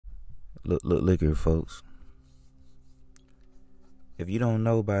Look here, folks. If you don't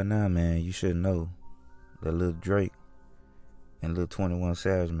know by now, man, you should know that Lil Drake and Lil 21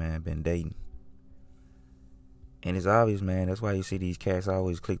 Savage, man, been dating. And it's obvious, man. That's why you see these cats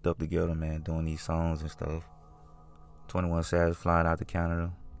always clicked up together, man, doing these songs and stuff. 21 Savage flying out to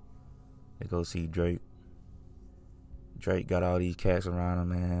Canada. They go see Drake. Drake got all these cats around him,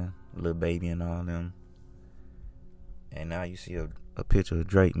 man. Lil Baby and all them. And now you see a picture of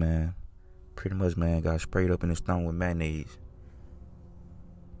Drake, man. Pretty much, man, got sprayed up in the stomach with mayonnaise.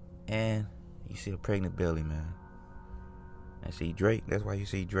 And you see a pregnant belly, man. And see Drake, that's why you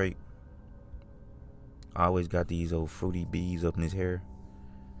see Drake always got these old fruity beads up in his hair.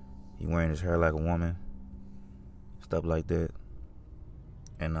 He wearing his hair like a woman. Stuff like that.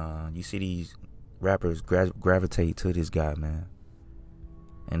 And you see these rappers gravitate to this guy, man.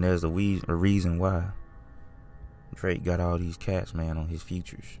 And there's a reason why Drake got all these cats, man, on his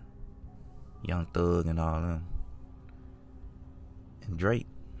features. Young Thug and all them. And Drake,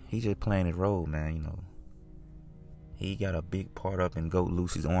 he just playing his role, man, you know. He got a big part up in Goat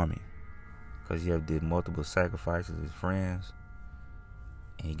Lucy's army. Because he have did multiple sacrifices his friends.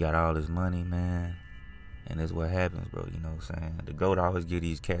 And he got all his money, man. And that's what happens, bro, you know what I'm saying? The GOAT always give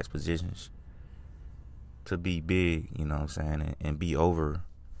these cats positions to be big, you know what I'm saying? And be over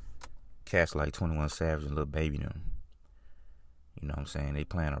cats like 21 Savage and Lil Baby them. You know what I'm saying? They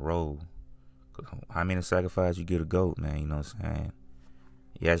playing a role. How many sacrifices you get a GOAT, man, you know what I'm saying?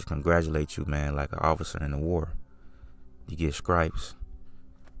 He actually congratulate you, man, like an officer in the war. You get stripes.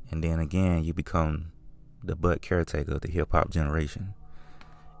 And then again, you become the butt caretaker of the hip-hop generation.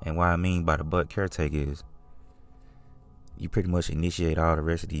 And what I mean by the butt caretaker is you pretty much initiate all the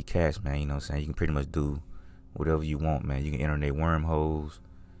rest of these cats, man, you know what I'm saying? You can pretty much do whatever you want, man. You can enter their wormholes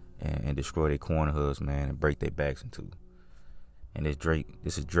and destroy their corner hubs, man, and break their backs into. And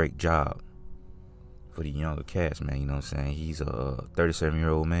this is Drake's job for the younger cats, man, you know what I'm saying? He's a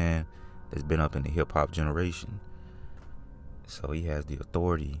 37-year-old man that's been up in the hip-hop generation. So he has the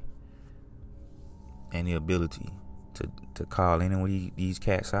authority and the ability to call any of these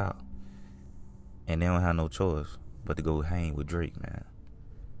cats out. And they don't have no choice but to go hang with Drake, man.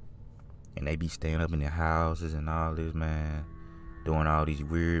 And they be staying up in their houses and all this, man. Doing all these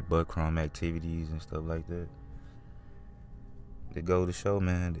weird butt crumb activities and stuff like that. They go to show,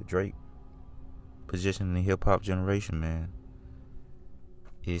 man, that Drake position in the hip-hop generation, man,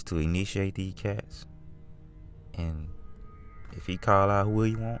 is to initiate these cats. And if he call out who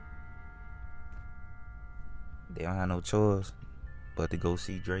he want, they don't have no choice but to go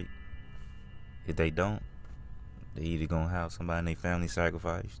see Drake. If they don't, they either gonna have somebody in their family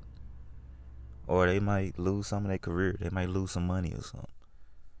sacrificed, or they might lose some of their career. They might lose some money or something.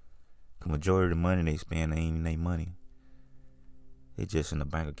 The majority of the money they spend ain't even their money. It's just in the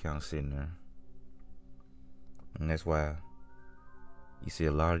bank account sitting there. And that's why you see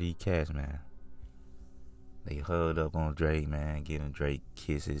a lot of these cats, man. They hugged up on Drake, man, giving Drake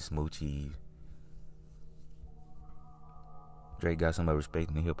kisses, smoochies. Drake got somebody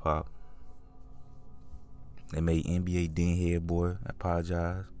respecting the hip hop. They made NBA Denhead Boy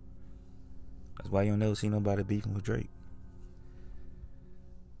apologize. That's why you don't never see nobody beefing with Drake.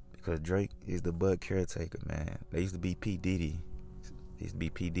 Because Drake is the butt caretaker, man. They used to be P. Diddy. It used to be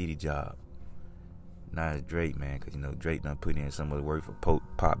P. Diddy job. Now it's Drake, man, because, you know, Drake done put in some of the work for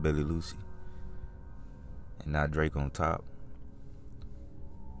Pop Belly Lucy. And now Drake on top.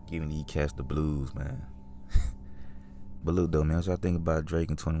 Giving these cats the blues, man. But look, though, man, what y'all think about Drake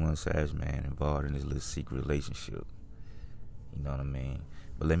and 21 Savage, man, involved in this little secret relationship? You know what I mean?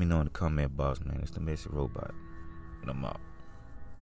 But let me know in the comment box, man. It's the Messy Robot. And I'm out.